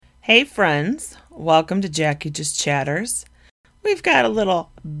Hey friends, welcome to Jackie Just Chatters. We've got a little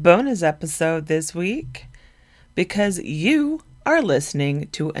bonus episode this week because you are listening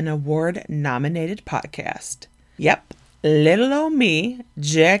to an award-nominated podcast. Yep, little old me,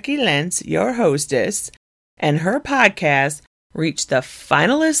 Jackie Lentz, your hostess, and her podcast reached the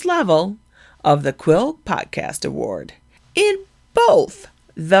finalist level of the Quill Podcast Award in both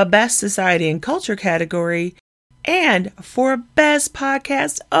the Best Society and Culture category and for Best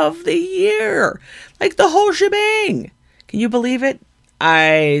Podcast of the Year. Like the whole shebang. Can you believe it?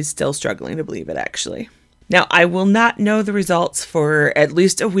 I'm still struggling to believe it, actually. Now, I will not know the results for at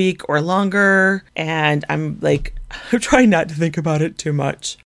least a week or longer, and I'm trying not to think about it too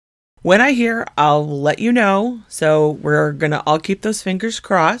much. When I hear, I'll let you know, so we're going to all keep those fingers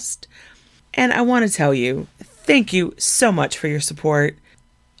crossed. And I want to tell you, thank you so much for your support.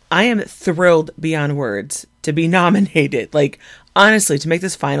 I am thrilled beyond words to be nominated. Honestly, to make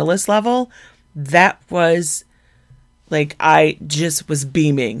this finalist level, that was I just was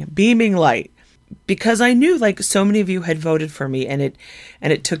beaming light, because I knew so many of you had voted for me, and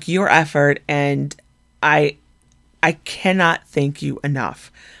it took your effort, and I cannot thank you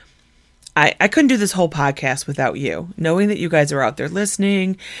enough. I couldn't do this whole podcast without you. Knowing that you guys are out there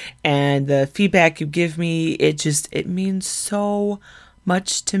listening and the feedback you give me, it means so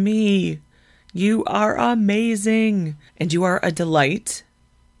much to me. You are amazing, and you are a delight.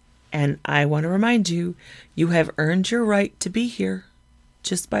 And I want to remind you, you have earned your right to be here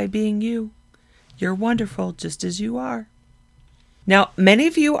just by being you. You're wonderful just as you are. Now, many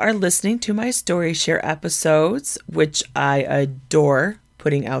of you are listening to my Story Share episodes, which I adore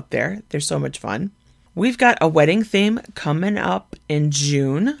putting out there. They're so much fun. We've got a wedding theme coming up in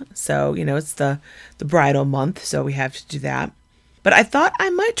June. So, it's the bridal month, so we have to do that. But I thought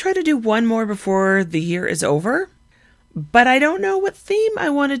I might try to do one more before the year is over. But I don't know what theme I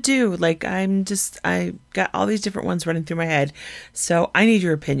want to do. I got all these different ones running through my head. So I need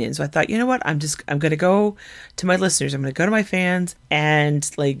your opinion. So I thought, you know what? I'm going to go to my listeners. I'm going to go to my fans. And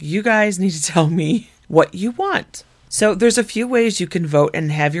you guys need to tell me what you want. So there's a few ways you can vote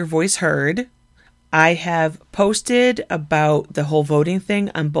and have your voice heard. I have posted about the whole voting thing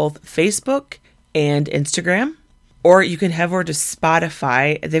on both Facebook and Instagram. Or you can head over to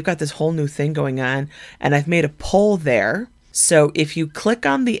Spotify. They've got this whole new thing going on, and I've made a poll there. So if you click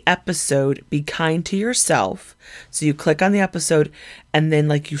on the episode, Be Kind to Yourself. So you click on the episode, and then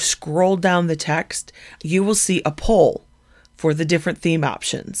you scroll down the text, you will see a poll for the different theme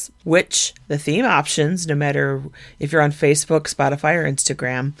options. Which the theme options, no matter if you're on Facebook, Spotify, or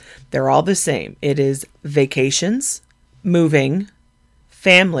Instagram, they're all the same. It is vacations, moving,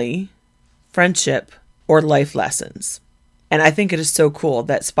 family, friendship, or life lessons. And I think it is so cool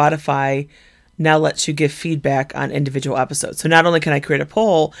that Spotify now lets you give feedback on individual episodes. So not only can I create a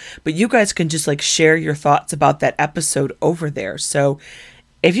poll, but you guys can just share your thoughts about that episode over there. So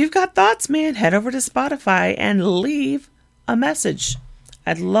if you've got thoughts, man, head over to Spotify and leave a message.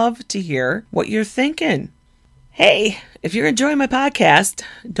 I'd love to hear what you're thinking. Hey, if you're enjoying my podcast,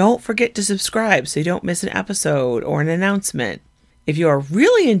 don't forget to subscribe so you don't miss an episode or an announcement. If you are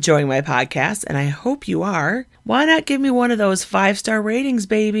really enjoying my podcast, and I hope you are, why not give me one of those 5-star ratings,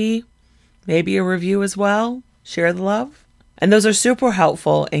 baby? Maybe a review as well. Share the love. And those are super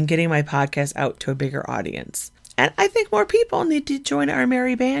helpful in getting my podcast out to a bigger audience. And I think more people need to join our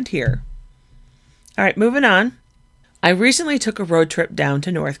merry band here. All right, moving on. I recently took a road trip down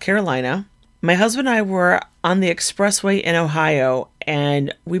to North Carolina. My husband and I were on the expressway in Ohio,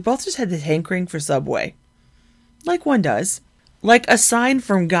 and we both just had this hankering for Subway. Like one does. Like a sign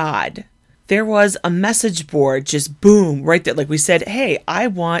from God. There was a message board, just boom, right there. We said, hey, I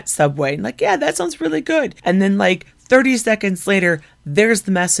want Subway. And yeah, that sounds really good. And then 30 seconds later, there's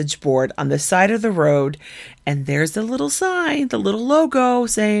the message board on the side of the road. And there's the little sign, the little logo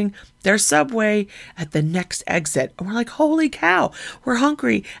saying there's Subway at the next exit. And we're like, holy cow, we're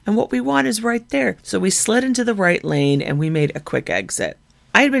hungry. And what we want is right there. So we slid into the right lane and we made a quick exit.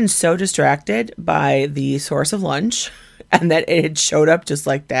 I had been so distracted by the source of lunch and that it had showed up just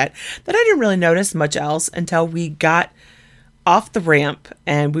like that I didn't really notice much else until we got off the ramp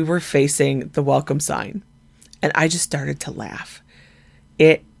and we were facing the welcome sign. And I just started to laugh.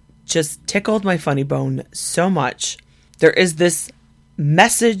 It just tickled my funny bone so much. There is this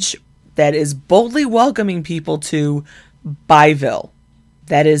message that is boldly welcoming people to Byeville.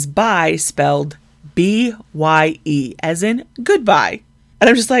 That is Bye spelled B-Y-E, as in goodbye. And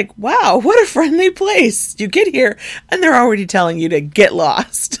I'm just like, wow, what a friendly place. You get here and they're already telling you to get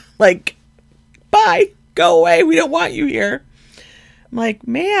lost. Bye, go away. We don't want you here. I'm like,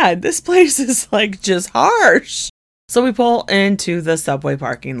 man, this place is just harsh. So we pull into the subway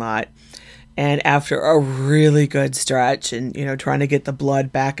parking lot, and after a really good stretch and, trying to get the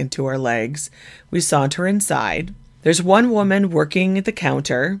blood back into our legs, we saunter inside. There's one woman working at the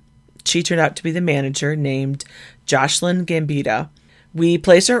counter. She turned out to be the manager, named Jocelyn Gambita. We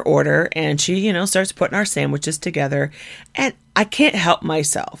place our order, and she, starts putting our sandwiches together, and I can't help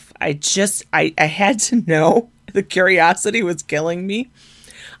myself. I had to know. The curiosity was killing me.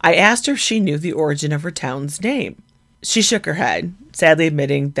 I asked her if she knew the origin of her town's name. She shook her head, sadly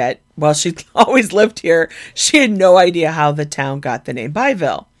admitting that while she'd always lived here, she had no idea how the town got the name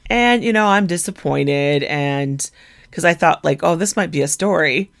Byville. And, I'm disappointed, and because I thought, oh, this might be a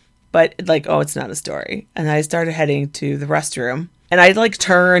story, but it's not a story. And I started heading to the restroom, and I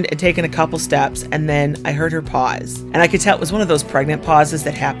turned and taken a couple steps, and then I heard her pause. And I could tell it was one of those pregnant pauses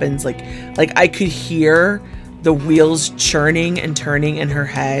that happens, like I could hear the wheels churning and turning in her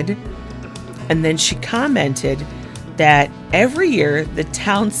head. And then she commented that every year the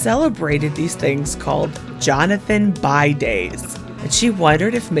town celebrated these things called Jonathan By Days. And she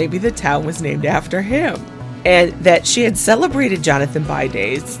wondered if maybe the town was named after him. And that she had celebrated Jonathan By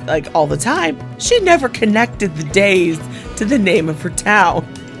Days all the time. She never connected the days to the name of her town.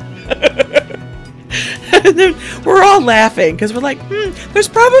 And then we're all laughing because we're there's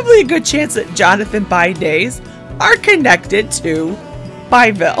probably a good chance that Jonathan By Days are connected to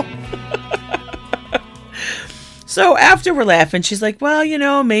Byville. So after we're laughing, she's like,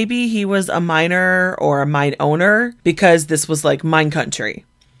 well, maybe he was a miner or a mine owner because this was mine country.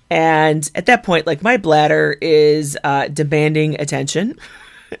 And at that point, my bladder is demanding attention.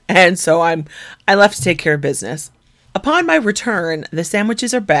 And so I left to take care of business. Upon my return, the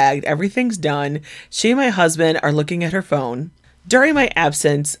sandwiches are bagged. Everything's done. She and my husband are looking at her phone. During my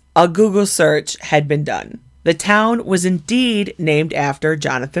absence, a Google search had been done. The town was indeed named after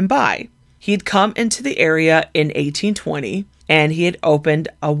Jonathan By. He'd come into the area in 1820, and he had opened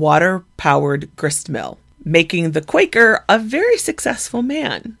a water-powered grist mill, making the Quaker a very successful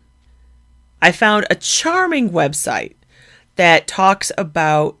man. I found a charming website that talks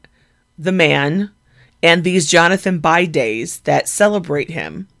about the man and these Jonathan By Days that celebrate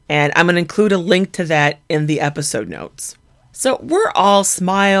him, and I'm going to include a link to that in the episode notes. So we're all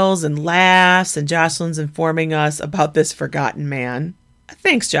smiles and laughs, and Jocelyn's informing us about this forgotten man.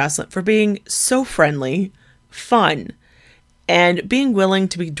 Thanks, Jocelyn, for being so friendly, fun, and being willing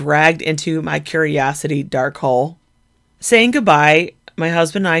to be dragged into my curiosity dark hole. Saying goodbye, my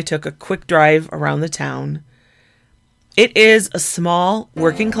husband and I took a quick drive around the town. It is a small,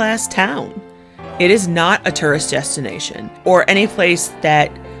 working-class town. It is not a tourist destination or any place that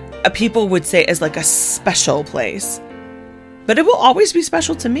people would say is a special place. But it will always be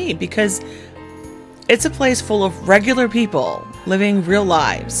special to me because it's a place full of regular people living real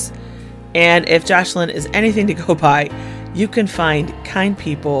lives. And if Jocelyn is anything to go by, you can find kind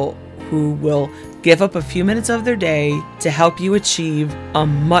people who will give up a few minutes of their day to help you achieve a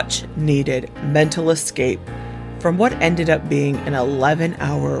much needed mental escape from what ended up being an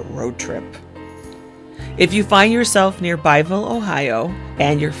 11-hour road trip. If you find yourself near Byville, Ohio,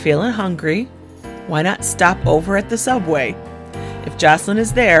 and you're feeling hungry, why not stop over at the Subway? If Jocelyn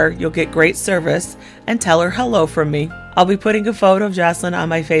is there, you'll get great service, and tell her hello from me. I'll be putting a photo of Jocelyn on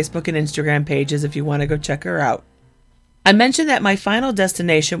my Facebook and Instagram pages if you want to go check her out. I mentioned that my final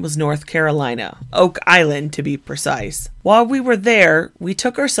destination was North Carolina, Oak Island to be precise. While we were there, we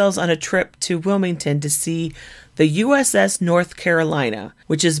took ourselves on a trip to Wilmington to see the USS North Carolina,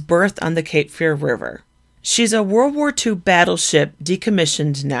 which is berthed on the Cape Fear River. She's a World War II battleship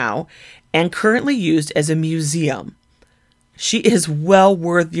decommissioned now and currently used as a museum. She is well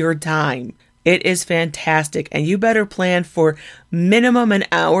worth your time. It is fantastic, and you better plan for minimum an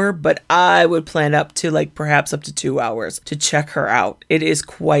hour, but I would plan up to perhaps up to 2 hours to check her out. It is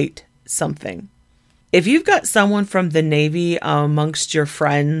quite something. If you've got someone from the Navy amongst your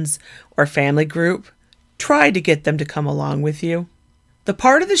friends or family group, try to get them to come along with you. The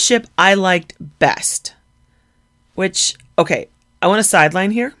part of the ship I liked best, I want to sideline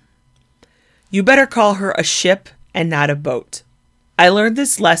here. You better call her a ship and not a boat. I learned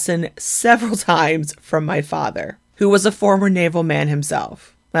this lesson several times from my father, who was a former naval man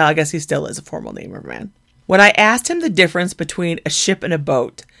himself. Well, I guess he still is a former naval man. When I asked him the difference between a ship and a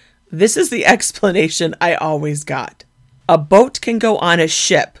boat, this is the explanation I always got. A boat can go on a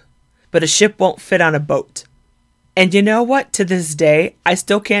ship, but a ship won't fit on a boat. And you know what? To this day, I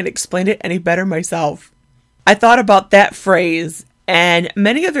still can't explain it any better myself. I thought about that phrase and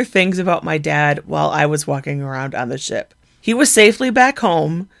many other things about my dad while I was walking around on the ship. He was safely back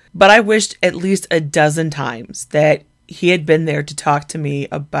home, but I wished at least a dozen times that he had been there to talk to me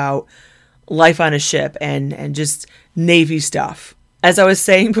about life on a ship and just Navy stuff. As I was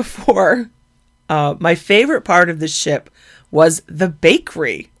saying before, my favorite part of the ship was the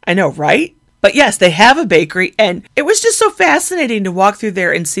bakery. I know, right? But yes, they have a bakery, and it was just so fascinating to walk through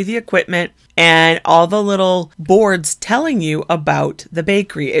there and see the equipment and all the little boards telling you about the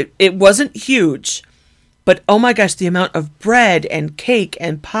bakery. It wasn't huge, but oh my gosh, the amount of bread and cake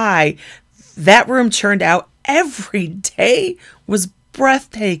and pie that room churned out every day was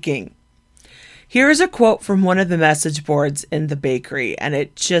breathtaking. Here's a quote from one of the message boards in the bakery, and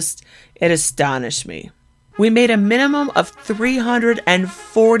it astonished me. We made a minimum of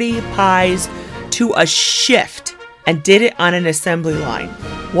 340 pies to a shift and did it on an assembly line.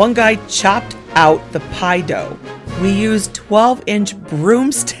 One guy chopped out the pie dough. We used 12-inch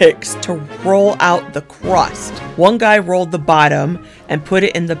broomsticks to roll out the crust. One guy rolled the bottom and put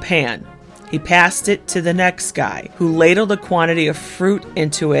it in the pan. He passed it to the next guy, who ladled a quantity of fruit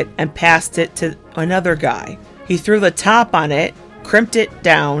into it and passed it to another guy. He threw the top on it, crimped it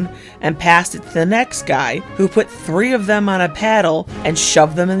down, and passed it to the next guy, who put 3 of them on a paddle and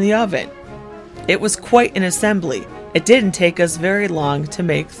shoved them in the oven. It was quite an assembly. It didn't take us very long to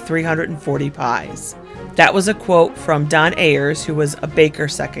make 340 pies. That was a quote from Don Ayers, who was a baker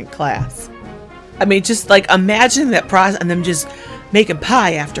second class. I mean, just like imagine that process and them just making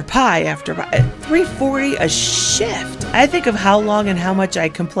pie after pie after pie. 340 a shift. I think of how long and how much I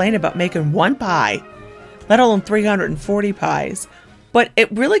complain about making one pie, let alone 340 pies. But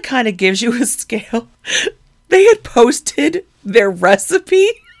it really kind of gives you a scale. They had posted their recipe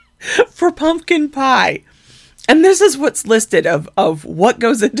for pumpkin pie. And this is what's listed of what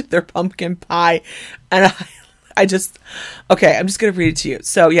goes into their pumpkin pie. And I'm just going to read it to you.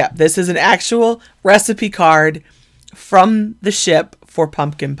 So yeah, this is an actual recipe card from the ship for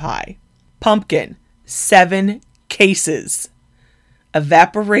pumpkin pie. Pumpkin, 7 cases.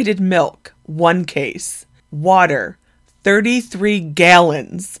 Evaporated milk, 1 case. Water, 33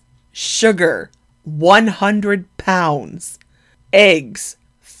 gallons. Sugar, 100 pounds. Eggs,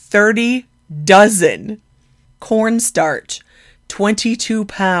 30 dozen. Cornstarch, 22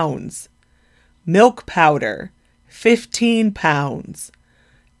 pounds. Milk powder, 15 pounds.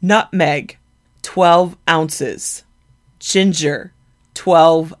 Nutmeg, 12 ounces. Ginger,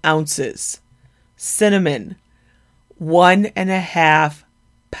 12 ounces. Cinnamon, 1.5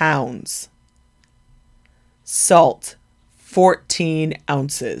 pounds. Salt, 14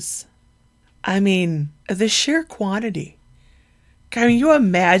 ounces. I mean, the sheer quantity. Can you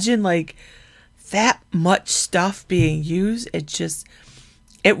imagine like that much stuff being used?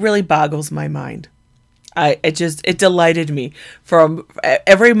 It really boggles my mind. It delighted me. From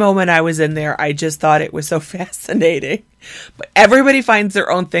every moment I was in there, I just thought it was so fascinating. But everybody finds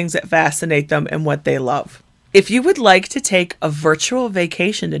their own things that fascinate them and what they love. If you would like to take a virtual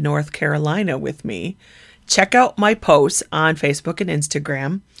vacation to North Carolina with me, check out my posts on Facebook and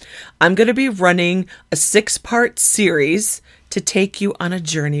Instagram. I'm going to be running a 6-part series to take you on a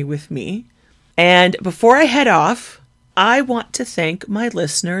journey with me. And before I head off, I want to thank my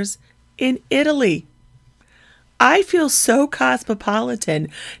listeners in Italy. I feel so cosmopolitan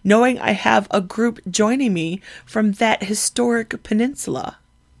knowing I have a group joining me from that historic peninsula.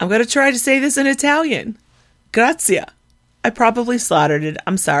 I'm going to try to say this in Italian. Grazie. I probably slaughtered it.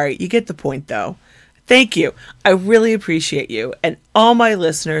 I'm sorry. You get the point, though. Thank you. I really appreciate you. And all my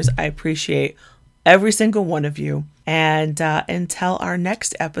listeners, I appreciate every single one of you. And until our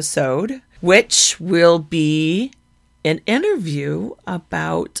next episode, which will be an interview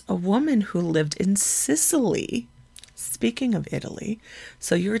about a woman who lived in Sicily. Speaking of Italy,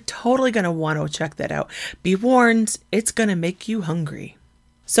 so you're totally going to want to check that out. Be warned, it's going to make you hungry.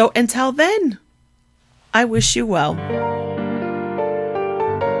 So until then, I wish you well.